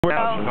So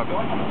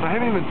I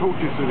haven't even talked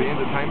you through the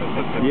entertainment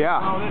system.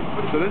 Yeah.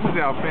 So this is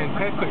our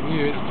fantastic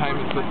new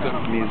entertainment system.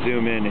 Let me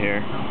zoom in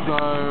here.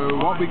 So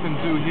what we can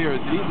do here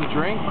is eat and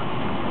drink.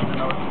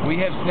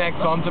 We have snacks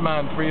on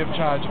demand free of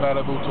charge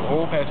available to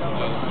all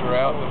passengers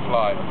throughout the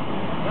flight.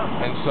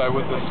 And so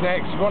with the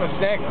snacks, you want a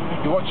snack,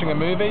 you're watching a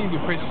movie,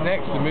 you press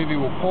snacks, the movie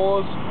will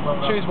pause,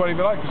 choose whatever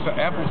you like. So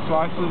apple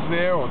slices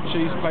there, or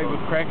cheese plate with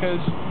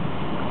crackers.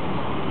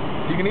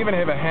 You can even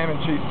have a ham and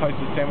cheese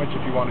toasted sandwich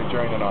if you wanted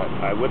during the night.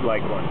 I would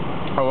like one.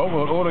 Oh well,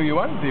 we'll order you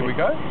one. There we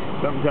go.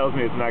 Something tells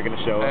me it's not going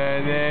to show up.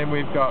 And then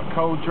we've got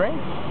cold drinks.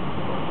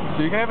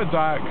 So you can have a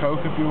Diet Coke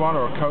if you want,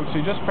 or a Coke.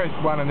 So you just press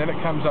one and then it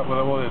comes up with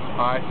all this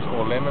ice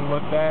or lemon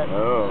with that.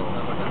 Oh.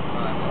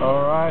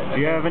 Alright.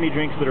 Do you have any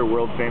drinks that are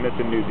world famous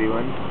in New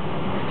Zealand?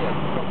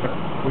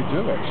 We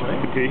do actually.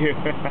 Do you?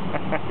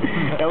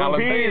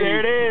 LP,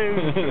 there it is.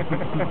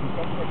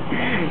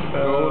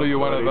 We'll order you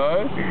one of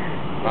those.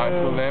 Ice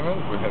or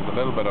lemon. We have a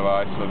little bit of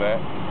ice for that.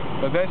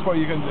 But that's what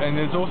you can, and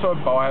there's also a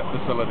buy-up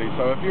facility.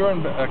 So if you're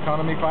in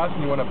economy class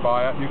and you want to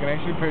buy up, you can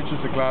actually purchase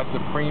a glass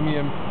of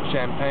premium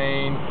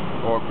champagne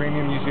or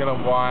premium New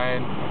Zealand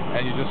wine,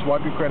 and you just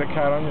swipe your credit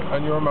card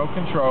on your remote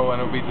control and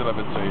it'll be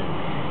delivered to you.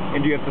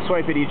 And do you have to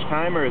swipe it each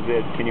time, or is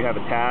it? Can you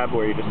have a tab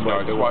where you just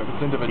swipe it? No, swipe.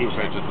 It's individual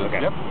purchases. Okay.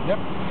 Yep, yep.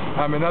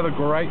 Another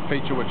great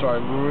feature which I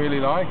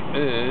really like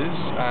is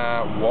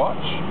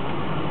watch.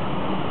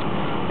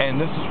 And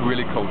this is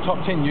really cool.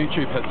 Top 10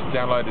 YouTube hits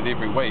downloaded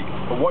every week.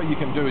 But what you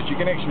can do is you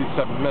can actually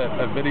submit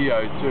a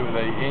video to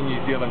the Air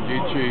New Zealand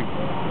YouTube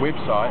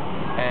website,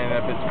 and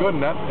if it's good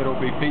enough, it'll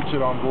be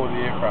featured on board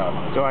the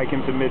aircraft. So I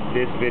can submit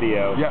this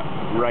video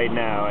right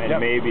now, and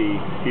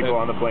maybe people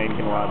on the plane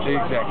can watch it.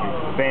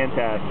 Exactly.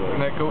 Fantastic.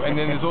 Isn't that cool? And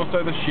then there's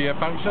also the share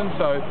function.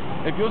 So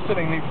if you're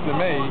sitting next to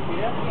me,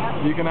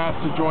 you can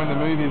ask to join the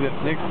movie that's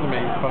next to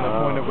me from the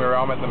point of where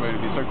I'm at the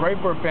movie. So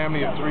great for a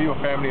family of 3 or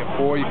family of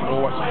 4. You can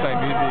all watch the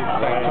same movie at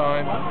the same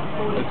time.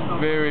 It's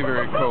very,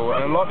 very cool.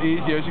 And a lot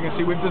easier. As you can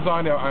see, we've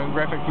designed our own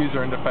graphic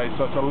user interface,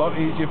 so it's a lot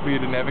easier for you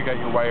to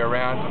navigate your way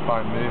around to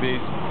find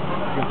movies.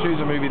 You can choose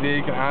a movie there,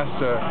 you can ask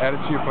to add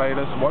it to your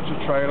playlist, watch a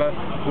trailer.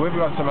 We've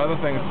got some other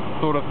things,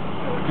 sort of,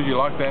 because you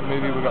like that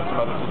movie, we've got some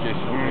other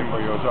suggestions there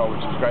for you as well,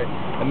 which is great.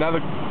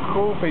 Another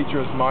cool feature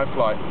is My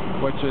Flight,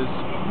 which is,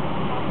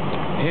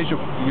 here's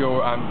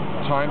your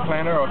time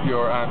planner of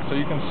your, so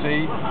you can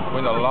see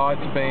when the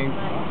lights are being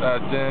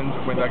dimmed,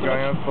 when they're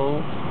going on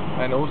full,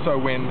 and also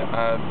when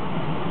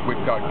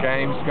we've got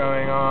games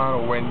going on,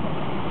 or when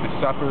the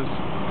suppers,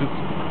 because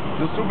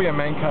this will be a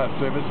main car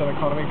service in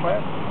economy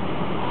class.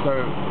 So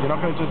you're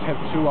not going to just have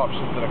 2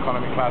 options in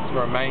economy class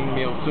for a main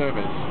meal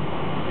service.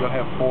 You'll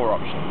have 4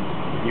 options.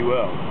 You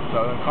will.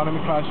 So in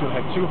economy class you'll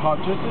have 2 hot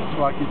dishes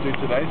like you do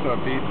today, so a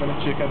beef and a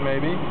chicken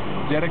maybe,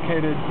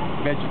 dedicated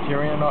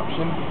vegetarian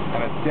option,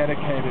 and a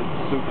dedicated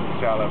soup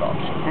and salad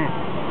option.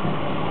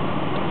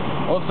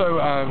 Also,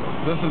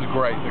 this is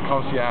great, the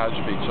concierge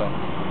feature.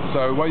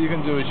 So what you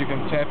can do is you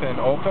can tap in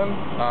Auckland,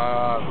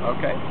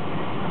 okay,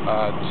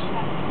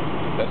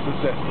 that's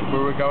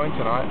where we're going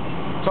tonight.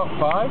 Top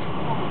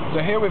 5. So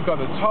here we've got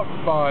the top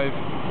 5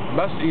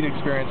 must-eat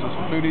experiences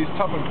for foodies,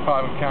 top 5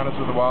 encounters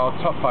with the wild,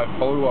 top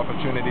 5 photo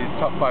opportunities,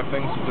 top 5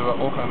 things to do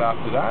at Auckland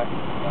after dark.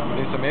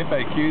 There's some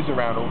FAQs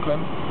around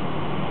Auckland.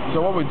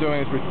 So what we're doing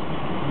is we're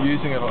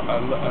using an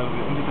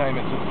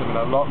entertainment system in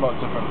a lot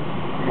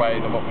different way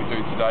than what we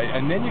do today.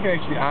 And then you can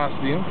actually ask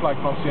the in-flight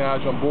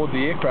concierge on board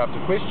the aircraft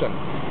a question.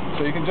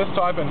 So you can just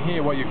type in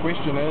here what your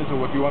question is,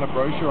 or if you want a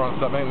brochure on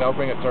something, they'll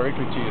bring it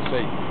directly to your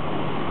seat.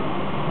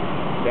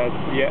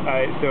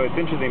 So it's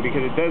interesting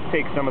because it does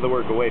take some of the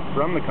work away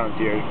from the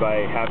concierge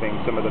by having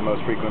some of the most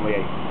frequently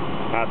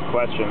asked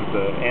questions.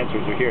 The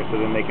answers are here, so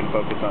then they can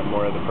focus on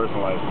more of the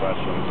personalized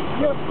questions.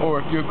 Yep. Or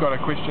if you've got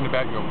a question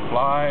about your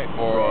flight,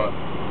 or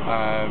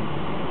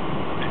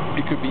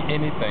it could be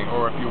anything.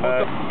 Or if you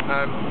want,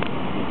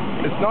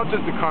 it's not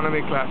just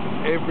economy class;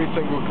 it's every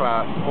single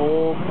class,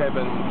 all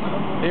cabins,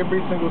 every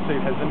single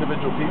seat has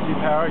individual PC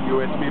power,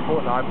 USB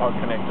port, and iPod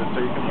connector,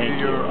 so you can do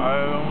your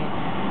own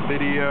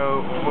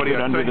video,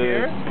 audio. So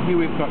here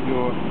we've got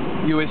your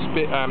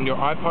USB, your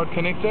iPod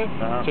connector,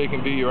 so you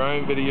can view your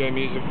own video,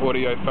 music,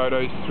 audio,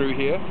 photos through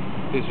here.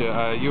 There's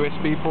a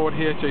USB port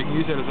here, so you can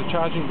use it as a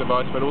charging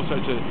device, but also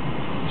to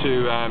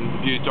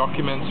view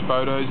documents,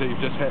 photos that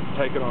you've just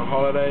taken on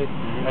holiday.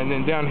 And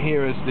then down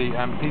here is the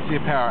PC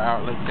power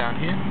outlet down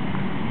here,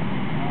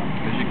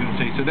 as you can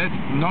see. So that's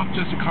not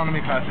just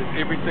economy class; it's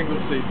every single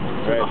seat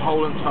for the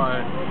whole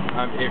entire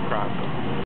aircraft.